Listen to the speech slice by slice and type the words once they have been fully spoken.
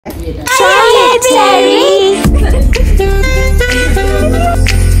Try it, Terri!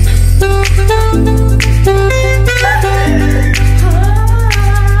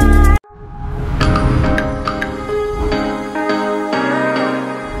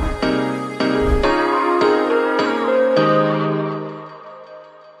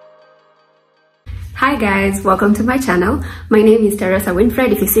 Hi guys, welcome to my channel. My name is Terri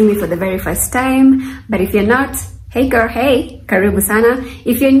Winfred if you see me for the very first time, but if you're not, hey girl, hey, karibu sana.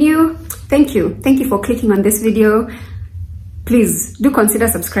 If you're new, thank you for clicking on this video. Please do consider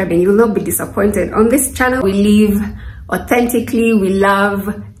subscribing. You will not be disappointed. On this channel we live authentically, we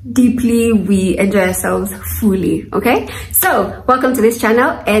love deeply, we enjoy ourselves fully. Okay, so welcome to this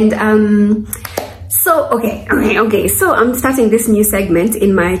channel. And so I'm starting this new segment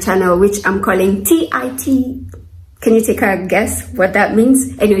in my channel which I'm calling TIT. Can you take a guess what that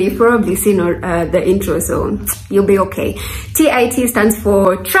means? Anyway, you've probably seen the intro, so you'll be okay. TIT stands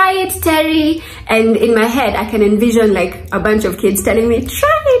for Try It, Terri. And in my head, I can envision like a bunch of kids telling me,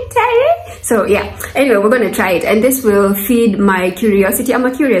 try it, Terri. So yeah, anyway, we're going to try it. And this will feed my curiosity. I'm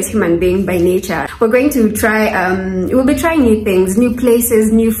a curious human being by nature. We're going to try, we'll be trying new things, new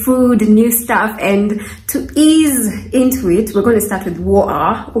places, new food, new stuff. And to ease into it, we're going to start with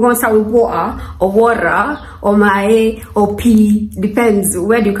water. We're going to start with water or my or P, depends.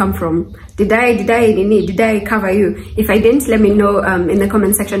 Where do you come from? Did I cover you? If I didn't, let me know in the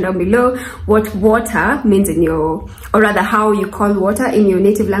comment section down below what water means in your, or rather how you call water in your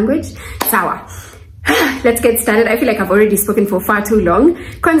native language. Sawa. Let's get started. I feel like I've already spoken for far too long.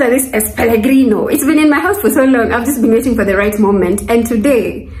 Kwanza, this is Pellegrino. It's been in my house for so long. I've just been waiting for the right moment. And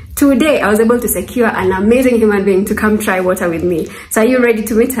today I was able to secure an amazing human being to come try water with me. So are you ready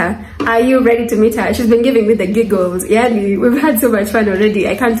to meet her? Are you ready to meet her? She's been giving me the giggles. Yeah, we've had so much fun already.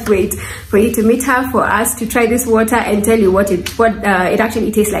 I can't wait for you to meet her, for us to try this water and tell you what it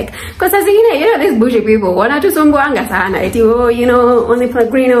actually tastes like. Because as you know, these bougie people, you know, only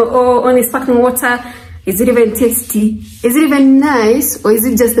Pellegrino or only sparkling water. Is it even tasty? Is it even nice? Or is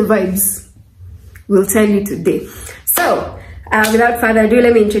it just the vibes? We'll tell you today. So, without further ado,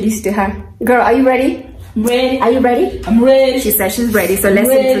 let me introduce you to her. Girl, are you ready? I'm ready. Are you ready? I'm ready. She said she's ready, so let's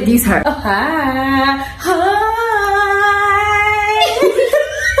introduce her. Oh, hi.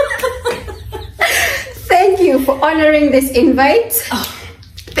 Thank you for honoring this invite. Oh.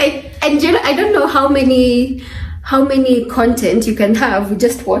 And you know, I don't know how many content you can have with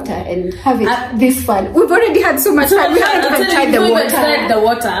just water and have it this fun. We've already had so much fun. We haven't even tried the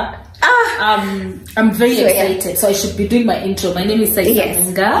water. I'm very excited. So I should be doing my intro. My name is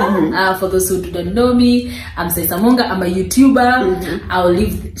Saisa. For those who don't know me, I'm Saisa Monga. I'm a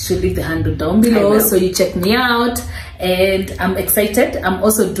YouTuber. Should leave the handle down below, so you check me out. And I'm excited. Today I'm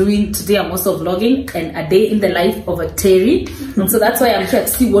also vlogging and a day in the life of a Terri. And so that's why I'm here to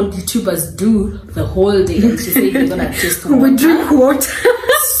see what YouTubers do the whole day. And she said we're gonna taste water. We drink water.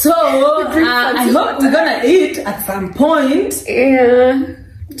 So I hope we're gonna eat at some point. Yeah.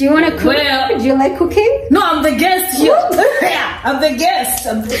 Do you want to cook? Well, do you like cooking? No, I'm the guest here. Yeah, I'm the guest.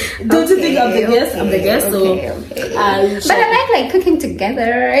 Don't you think I'm the guest? I'm the guest. Okay. But I like cooking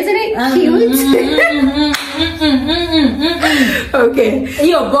together. Isn't it cute? Okay.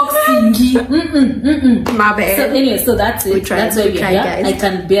 You're boxing. My bad. So anyway, so that's it. That's why we're here. Guys. I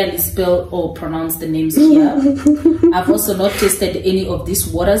can barely spell or pronounce the names here. I've also not tasted any of these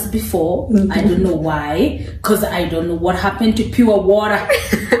waters before. I don't know why. Because I don't know what happened to pure water.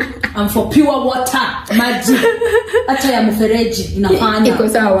 I'm for pure water, maji. Acha ya mfereji inafanya. Iko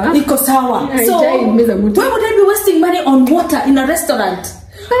sawa. Iko sawa. So why would I be wasting money on water in a restaurant?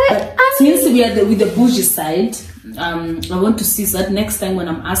 But since we are with the bougie side, I want to see that next time when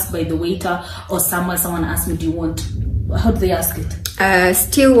I'm asked by the waiter or someone asks me, do you want? How do they ask it?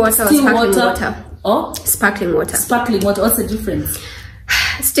 Still water or sparkling water? Oh, sparkling water. Sparkling water. What's the difference?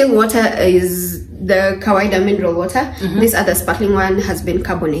 Still water is the kawaida mineral water. This other sparkling one has been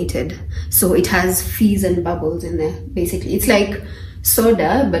carbonated, so it has fizz and bubbles in there. Basically, it's like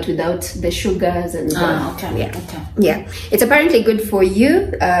soda but without the sugars and yeah. It's apparently good for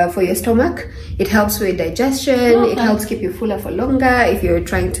you, for your stomach. It helps with digestion. It helps keep you fuller for longer if you're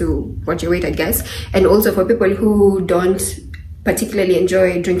trying to watch your weight, I guess. And also for people who don't particularly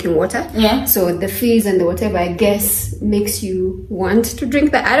enjoy drinking water. Yeah. So the fizz and the whatever, I guess, makes you want to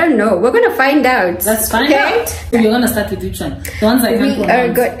drink that. I don't know. We're gonna find out. Let's find out. We're gonna start with which one? The ones I can't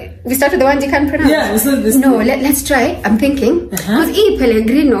pronounce. We start with the ones you can't pronounce. Yeah. Let's try. I'm thinking. Because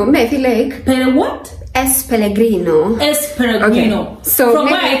Pellegrino, I feel like. What? S. Pellegrino. S. Pellegrino. Okay. So from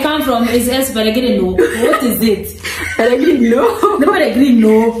where I come from is S. Pellegrino. What is it? Pellegrino. The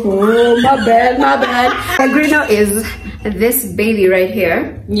Pellegrino. Oh, my bad. Pellegrino is this baby right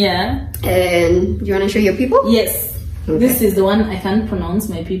here. Yeah. And do you want to show your people? Yes. Okay. This is the one I can't pronounce,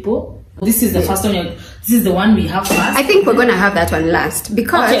 my people. This is the first one. This is the one we have first. I think we're gonna have that one last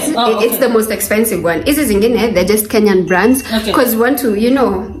because it's the most expensive one. Is zingine? They're just Kenyan brands. Because want to, you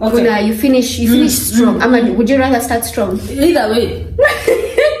know, you finish strong. Would you rather start strong? Either way.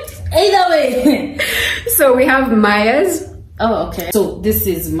 Either way. So we have Myers. Oh, okay. So this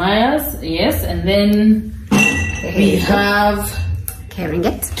is Myers, yes, and then we have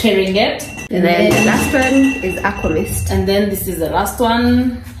Keringet. And then the last one is Aquamist. And then this is the last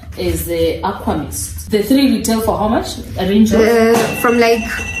one. Is the Aquamist. The three retail for how much? A range from like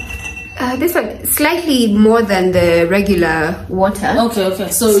this one slightly more than the regular water. Okay.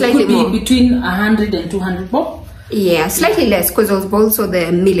 So slightly it could be between 100 and 200 more. Yeah, slightly less because there's also the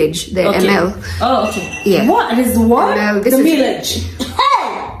millage, the ml. Oh, okay. Yeah. What is what? ML, the millage.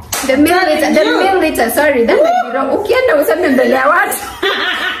 The milliliter. Sorry, that might be wrong. Okay, no, something what?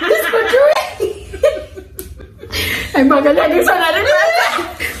 I'm not gonna do something.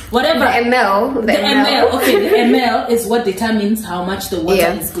 Whatever. The ml. The ml. Okay, the ml is what determines how much the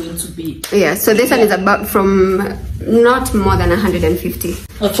water is going to be. Yeah, so this one is about from not more than 150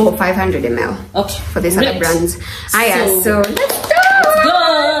 or 500 ml. Okay. For these other brands. So let's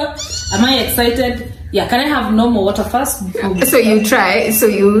go. Am I excited? Yeah, can I have normal water first? So you try, to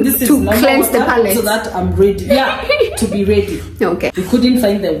cleanse the palate. So that I'm ready. Yeah, to be ready. Okay. We couldn't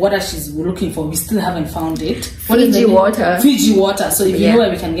find the water she's looking for. We still haven't found it. Fiji water. Fiji water. So if you know where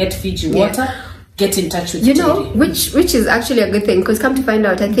we can get Fiji water, get in touch with Terri. Which is actually a good thing because come to find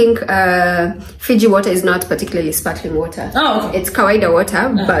out, I think Fiji water is not particularly sparkling water. Oh, okay. It's kawaida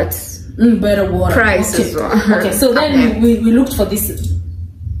water, but better water. Price as well. Okay, so then we looked for these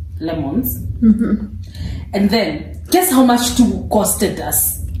lemons. And then guess how much two costed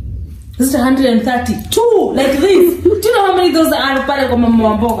us? This is 130. Two like this. Do you know how many those are?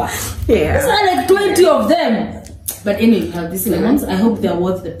 Yeah. These are like 20 of them. But anyway, we have these lemons. I hope they're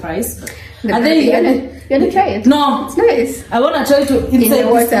worth the price. Are they? You wanna try it? No. It's nice. I wanna try to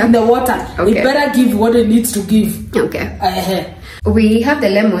inside in the water. Okay. It better give what it needs to give. Okay. We have the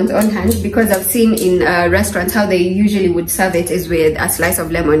lemons on hand because I've seen in restaurants how they usually would serve it is with a slice of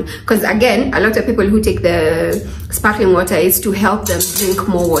lemon. Because again, a lot of people who take the sparkling water is to help them drink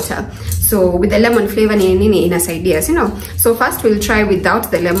more water. So with the lemon flavor in as ideas, you know. So first we'll try without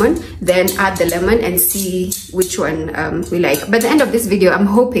the lemon, then add the lemon and see which one we like. By the end of this video, I'm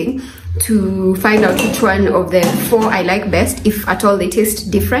hoping to find out which one of the 4 I like best, if at all they taste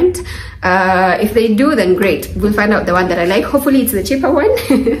different. If they do, then great. We'll find out the one that I like. Hopefully it's the cheaper one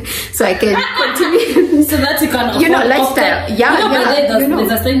so I can continue. So that you can afford, you know, lifestyle.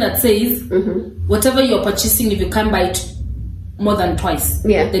 There's a thing that says whatever you're purchasing, if you can't buy it more than twice,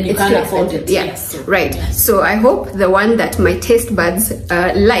 then you can't afford it. Right. So I hope the one that my taste buds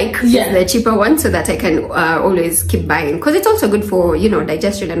like is the cheaper one, so that I can always keep buying, because it's also good for, you know,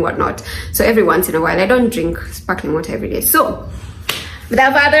 digestion and whatnot. So every once in a while, I don't drink sparkling water every day. So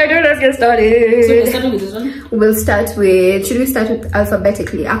without further ado, let's get started. So we're starting with this one? We'll start with, should we start with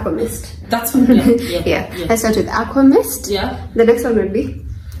alphabetically? Aquamist. That's fine. Yeah. Let's start with Aquamist. Yeah. The next one would be?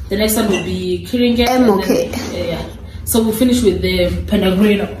 The next one will be Keringet. Okay. So we'll finish with the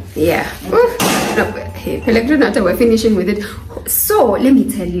Pellegrino. Yeah. Pellegrino, after we're finishing with it. So let me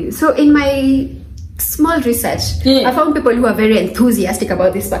tell you. So in my small research, I found people who are very enthusiastic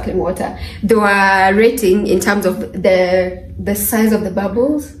about this sparkling water. They were rating in terms of the size of the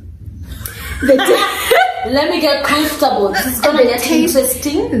bubbles. Let me get comfortable. This is gonna get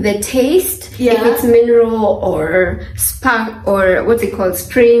interesting. The taste, if it's mineral or spark or what's it called,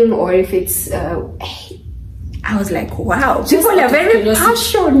 spring, or if it's I was like, wow, people are very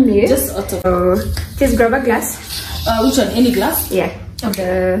passionate. Just out of just grab a glass. Which one? Any glass? Yeah.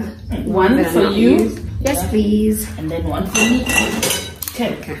 The one for you. Yes, please. And then one for me.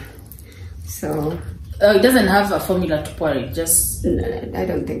 Okay. So it doesn't have a formula to pour it. Just I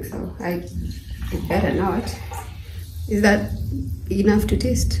don't think so. It better not. Is that enough to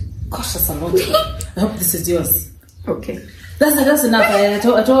taste? Gosh, that's a lot. I hope this is yours. Okay. That's enough. I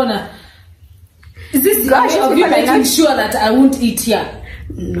don't wanna. Is this gosh? Are you making sure that I won't eat here?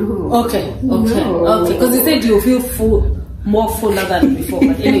 No. Okay. Because you said you feel more fuller than before.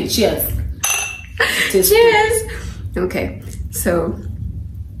 But anyway, cheers. Cheers. Okay. So.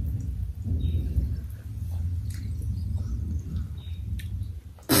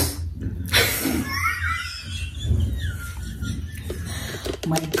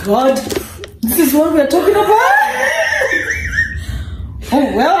 My God, this is what we're talking about.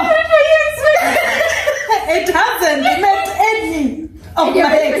 Oh well. it hasn't met any of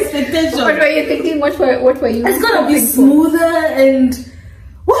my expectations. What were you thinking? What were you? It's gonna be smoother and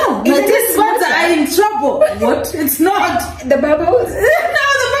wow, my taste buds are in trouble. What? It's not the bubbles. No,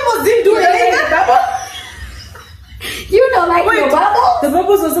 the bubbles didn't do anything. You don't like the bubbles? The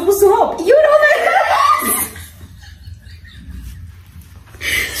bubbles were supposed to help. You don't like bubbles?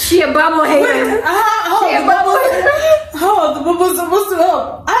 She a bubble hater. How are the bubbles supposed to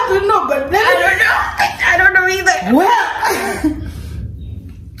help? I don't know, but then I don't know either. Well,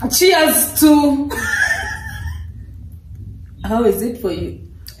 cheers to. How is it for you?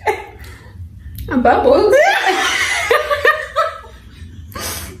 A bubble.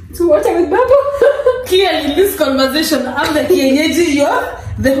 To water with bubble. Clearly, in this conversation, I'm the kienyeji, you're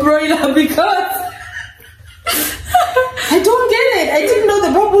the broiler because I don't get it. I didn't know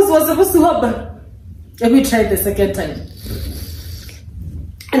the bubbles were supposed to happen. Let me try the second time.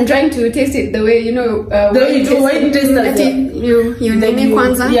 I'm trying to taste it the way you know. The way you do when you taste it. You name it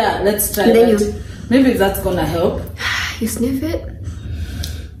kwanza. Yeah, let's try that. Maybe that's gonna help. You sniff it.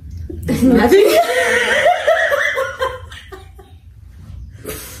 Nothing.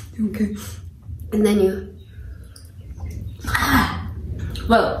 Okay. And then you.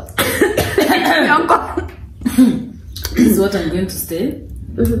 Well, this is what I'm going to say.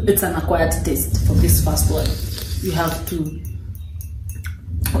 It's an acquired taste for this first one. You have to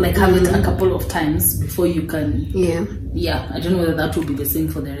like have it a couple of times before you can. Yeah. I don't know whether that will be the same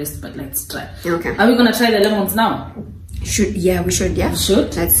for the rest, but let's try. Okay. Are we gonna try the lemons now? We should. Yeah. We should. That's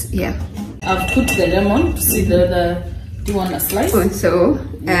I've put the lemon to see the. Do you want a slice? Oh, so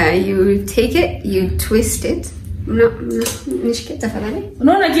you take it, you twist it. Twist it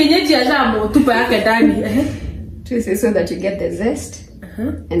so that you get the zest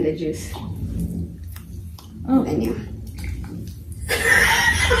and the juice. Oh. Then you.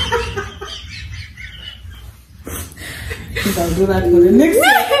 I think I'll do that for the next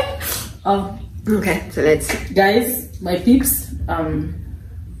one. Okay, so let's. Guys, my peeps,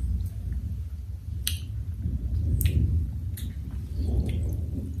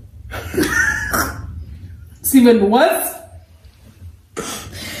 it's even worse.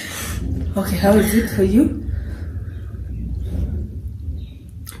 Okay, how is it for you?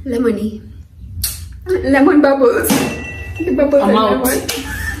 Lemony. Lemon bubbles. The bubbles I'm are out. lemon.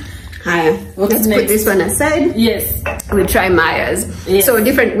 Higher. Let's next? put this one aside. Yes. We try Myers. Yes. So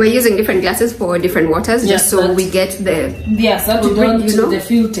we're using different glasses for different waters, just so we get the. Yes, that we don't do the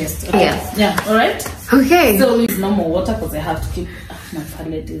field test. Okay. Yeah. All right. Okay. So we use no more water because I have to keep my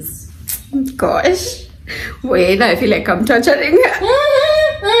palate is. Gosh. Wait, I feel like I'm torturing her.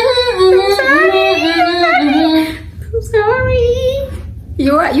 I'm sorry.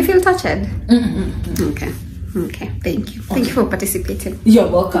 You feel tortured? Okay. Thank you. Thank you for participating. You're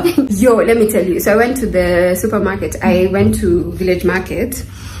welcome. Yo, let me tell you. So I went to the supermarket. I went to Village Market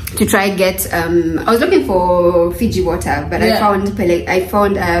to try get. I was looking for Fiji water, but I found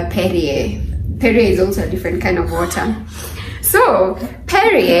Perrier. Perrier is also a different kind of water. So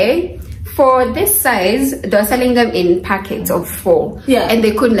Perrier, for this size, they were selling them in packets of 4. Yeah. And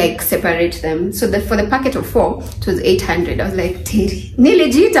they couldn't like separate them. So for the packet of 4, it was 800. I was like, Terri,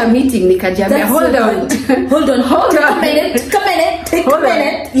 nilijita meeting nikajambia. Hold on. Come a minute. Take a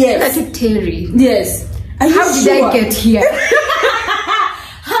minute. Yes. Terri. Yes. How did I get here?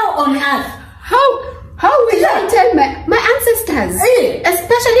 How on earth? How will I tell my ancestors?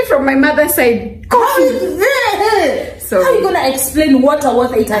 Especially from my mother's side. So how are you gonna explain water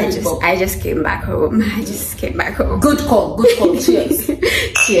worth 800? I just came back home. Good call. Cheers.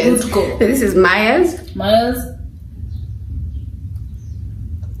 Cheers. Good call. So this is Myers.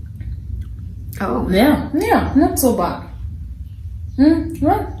 Oh. Yeah, not so bad.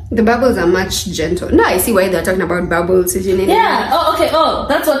 What? The bubbles are much gentle. No, I see why they're talking about bubbles. Yeah. Oh, okay. Oh,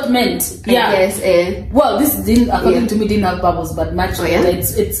 that's what meant. Yeah. Yes. Well, this didn't, according to me, didn't have bubbles, but much. Oh, yeah?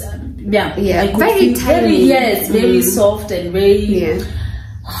 It's yeah. Very tiny. Very soft and very.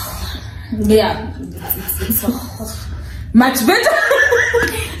 Yeah. It's much better.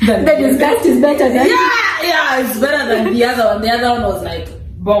 The disgust is better than. Yeah. It's better than the other one. The other one was like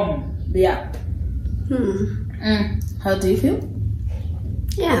bomb. Yeah. How do you feel?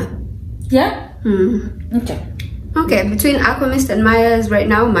 Yeah. Okay, between Aquamist and Myers right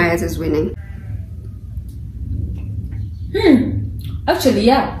now, Myers is winning. Actually,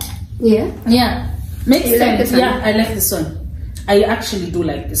 yeah. Makes You like sense. this one? Yeah, I like this one. I actually do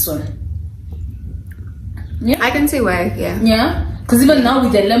like this one. I can see why. Because even now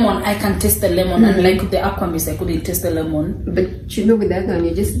with the lemon, I can taste the lemon, and like with the Aquamist, I couldn't taste the lemon. But you know, with that one,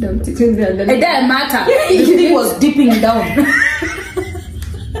 you just dumped it in there. It didn't matter. The thing was dipping down.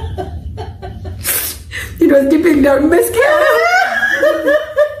 It was dipping down mascara.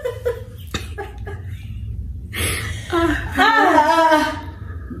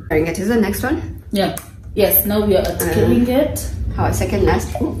 It is the next one. Yeah. Yes. Now we are killing it. How second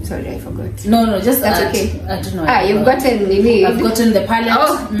last? Oh, sorry, I forgot. No, just that's add. okay. I don't know. You've gotten maybe. I've gotten the palette.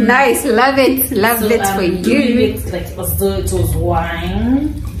 Oh, nice, love it for you. Doing it like as though it was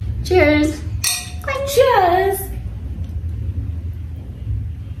wine. Cheers. Cheers.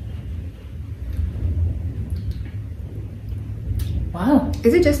 Wow.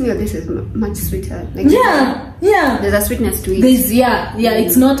 Is it just me or this is much sweeter? Like yeah. There's a sweetness to it.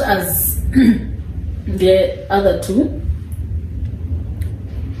 It's not as the other two.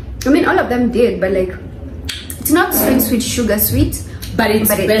 I mean, all of them did, but like, it's not sweet, sugar sweet, but it's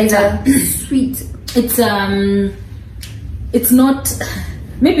better. Sweet. It's not.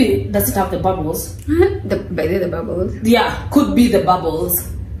 Maybe does it have the bubbles? the bubbles. Yeah, could be the bubbles,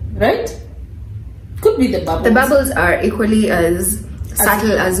 right? Could be the bubbles. The bubbles are equally as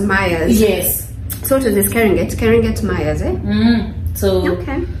subtle as Maya's. Yes. So to this Keringet Maya's, eh? So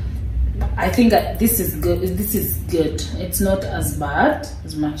okay. I think that this is good. This is good. It's not as bad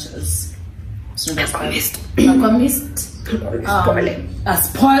as much as Aquamist.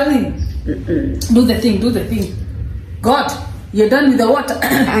 Spoiling. Do the thing. God, you're done with the water.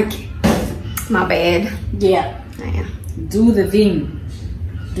 Okay. My bad. Yeah. Do the thing.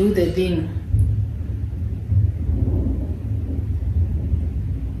 There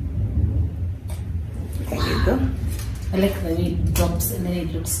you go. I like the way it drops and then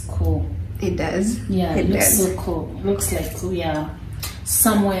it looks cool. It does. Yeah, it looks so cool. Looks like we are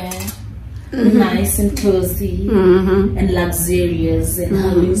somewhere nice and cozy and luxurious and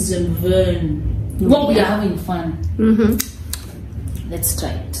having some fun. Well, we are having fun. Let's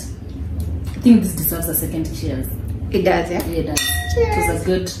try it. I think this deserves a second cheers. It does, yeah? Yeah, it does. Cheers. It was a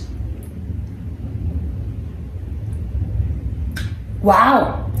good.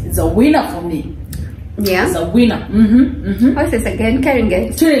 Wow, it's a winner for me. Yeah? It's a winner. What's this again?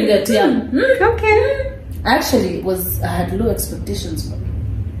 Keringet, yeah. Okay. Actually, I had low expectations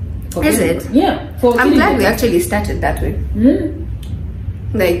for Is it? Yeah. I'm glad we actually started that way.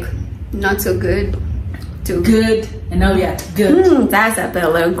 Like, not so good to good, and now we are good. That's a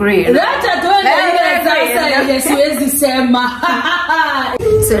Pellegrino.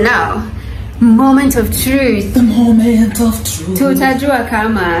 So now, moment of truth. The moment of truth. Tutajua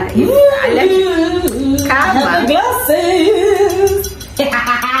kama kama glasses.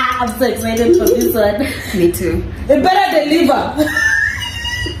 I'm so excited for this one. Me too. It better deliver.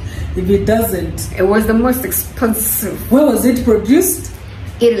 If it doesn't, it was the most expensive. Where was it produced?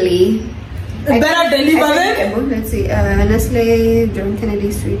 Italy. It better deliver then. Let's see. Nestle, John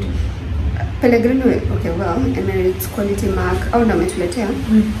Kennedy Street. Pellegrino. Okay, well, Emirates quality mark. Oh no, Metuletea.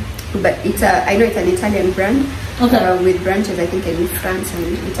 But it's I know it's an Italian brand. Okay. With branches, I think, in France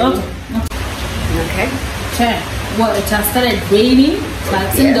and Italy. Okay. Well, it has started raining,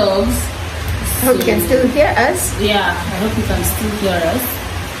 cats and dogs. I hope you can still hear us. Yeah, I hope you can still hear us.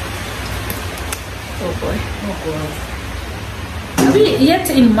 Oh boy. Are we yet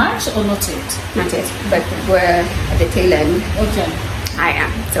in March or not yet? Not yet, but we're at the tail end. Okay. I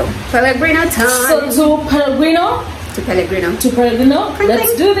am. So, Pellegrino time. So, Pellegrino. To Pellegrino.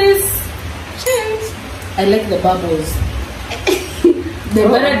 Let's do this. Cheers. I like the bubbles.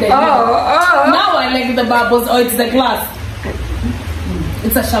 Now I like the bubbles. Oh, it's the glass.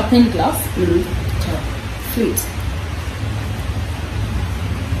 It's a champagne glass. Sweet.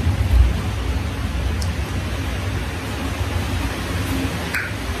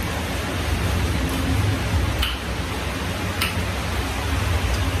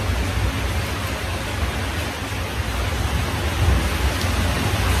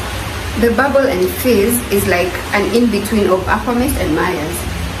 The bubble and fizz is like an in-between of Aquamist and Maya's,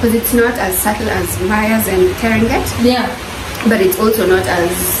 because it's not as subtle as Maya's and Keringet. Yeah. But it's also not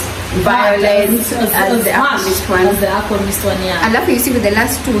as violent as the Aquamist one. Yeah. I love you see with the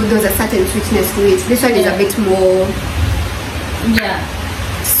last two, there's a certain sweetness to it. This one is a bit more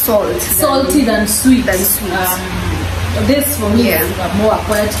salty than sweet. This for me is a more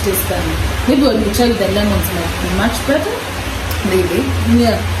acquired taste than maybe when you try the lemons might be much better. Maybe.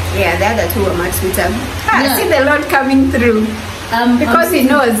 Yeah, the other two are much sweeter. I see the Lord coming through. Because he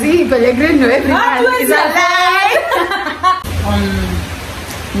knows Pellegrino every man is alive.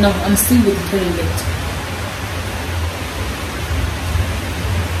 No, I'm still with Perrier.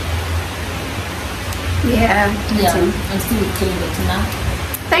 Yeah, I'm still with Perrier now.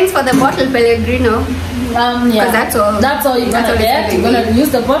 Thanks for the bottle, Pellegrino. That's all you're gonna get. You're gonna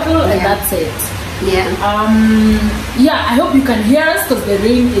use the bottle and that's it. Yeah. Yeah, I hope you can hear us because the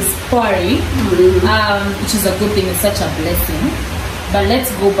rain is pouring, which is a good thing. It's such a blessing. But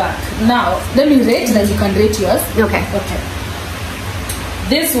let's go back now. Let me rate that you can rate yours. Okay. Okay.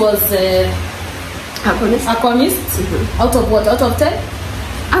 This was Aquamist. Out of what? Out of 10?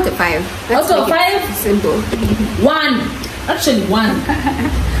 Out of 5. Out of 5? Simple. 1. Actually 1.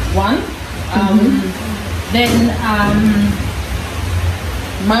 1. Then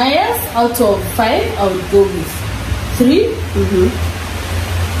Maya's out of 5, I would go with 3.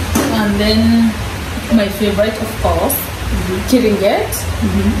 And then my favorite, of course, Kiringet,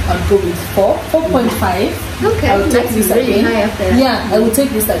 I'll go with 4, 4.5. Okay, I will take this really again. high up there. Yeah, I will take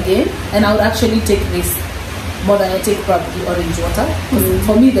this again, and I would actually take this more than I take probably orange water.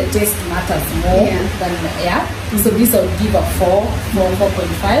 For me, the taste matters more than So this I would give a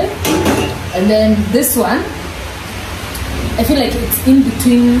 4.5. And then this one, I feel like it's in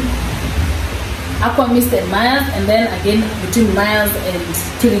between Aquamist and Maya's, and then again between Maya's and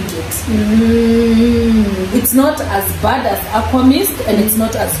Kiringet. It's not as bad as Aquamist, and it's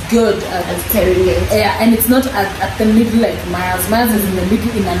not as good as Perrier. Yeah, and it's not at the middle like Maya's. Maya's is in the middle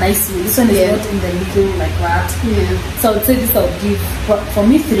in a nice way. This one is not in the middle like that. So I would say this I would give for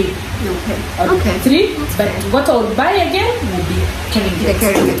me 3. Okay. 3. But what I would buy again would be Kiringet. The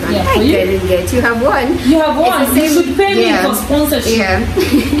Kiringet one. Yeah, for you. Kiringet. You have one. You have one. You should pay me for sponsorship. Yeah.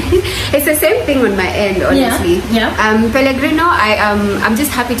 It's the same thing on my end, honestly. Pellegrino, I'm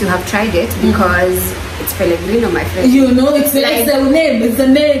just happy to have tried it because it's Pellegrino, my friend. You know, it's the name. It's the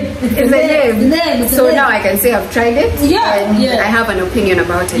name. It's the name. So now I can say I've tried it. I have an opinion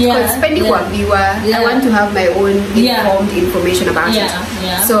about it. Because spending what viewer, I want to have my own informed information about it.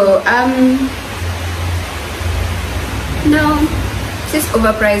 So no, just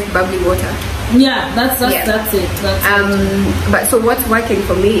overpriced bubbly water. Yeah, that's it. But so what's working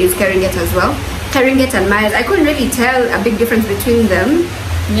for me is Kiringet as well. Kiringet and Maya's, I couldn't really tell a big difference between them.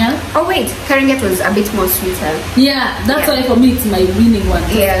 Oh wait, Kiringet was a bit more sweeter. That's why for me it's my winning one.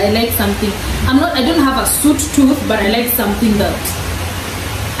 I like something. I don't have a sweet tooth, but I like something that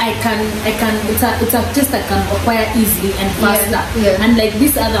I can it's a taste I can acquire easily and faster. And like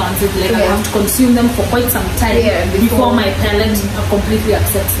these other ones, it's like I have to consume them for quite some time before my palate completely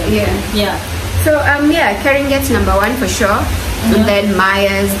accepts them. So Kiringet number 1 for sure. And then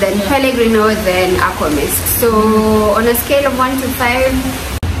Maya's, then Pellegrino, then Aquamist. So on a scale of 1 to 5,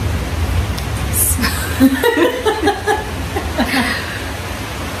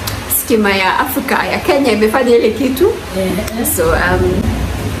 stima ya Afrika ya Kenya imefanya ile kitu. So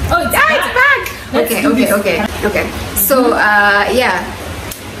it's back. Okay. So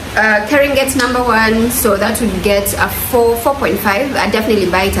Kiringet number 1, so that would get a 4.5. I'd definitely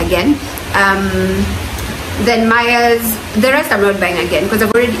buy it again. Then Maya's, the rest I'm not buying again because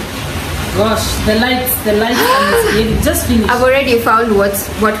I've already. Gosh, the lights just finished. I've already found what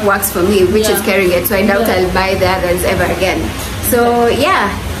works for me, which is Kiringet. So I doubt I'll buy the others ever again. So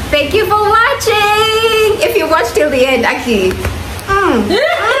thank you for watching. If you watched till the end, Aki.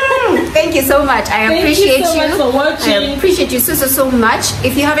 Thank you so much. I appreciate you. Thank you so much for watching. I appreciate you so much.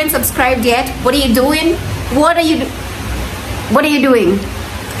 If you haven't subscribed yet, what are you doing? What are you doing?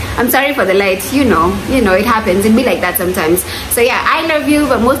 I'm sorry for the lights. You know, it happens. It be like that sometimes. So I love you,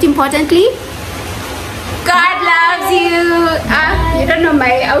 but most importantly, God loves you. You don't know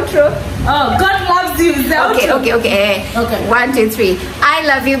my outro? Oh, God loves you. Okay. 1, 2, 3. I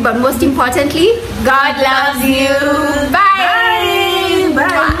love you, but most importantly, God loves you. Bye.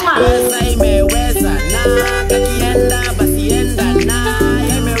 Bye.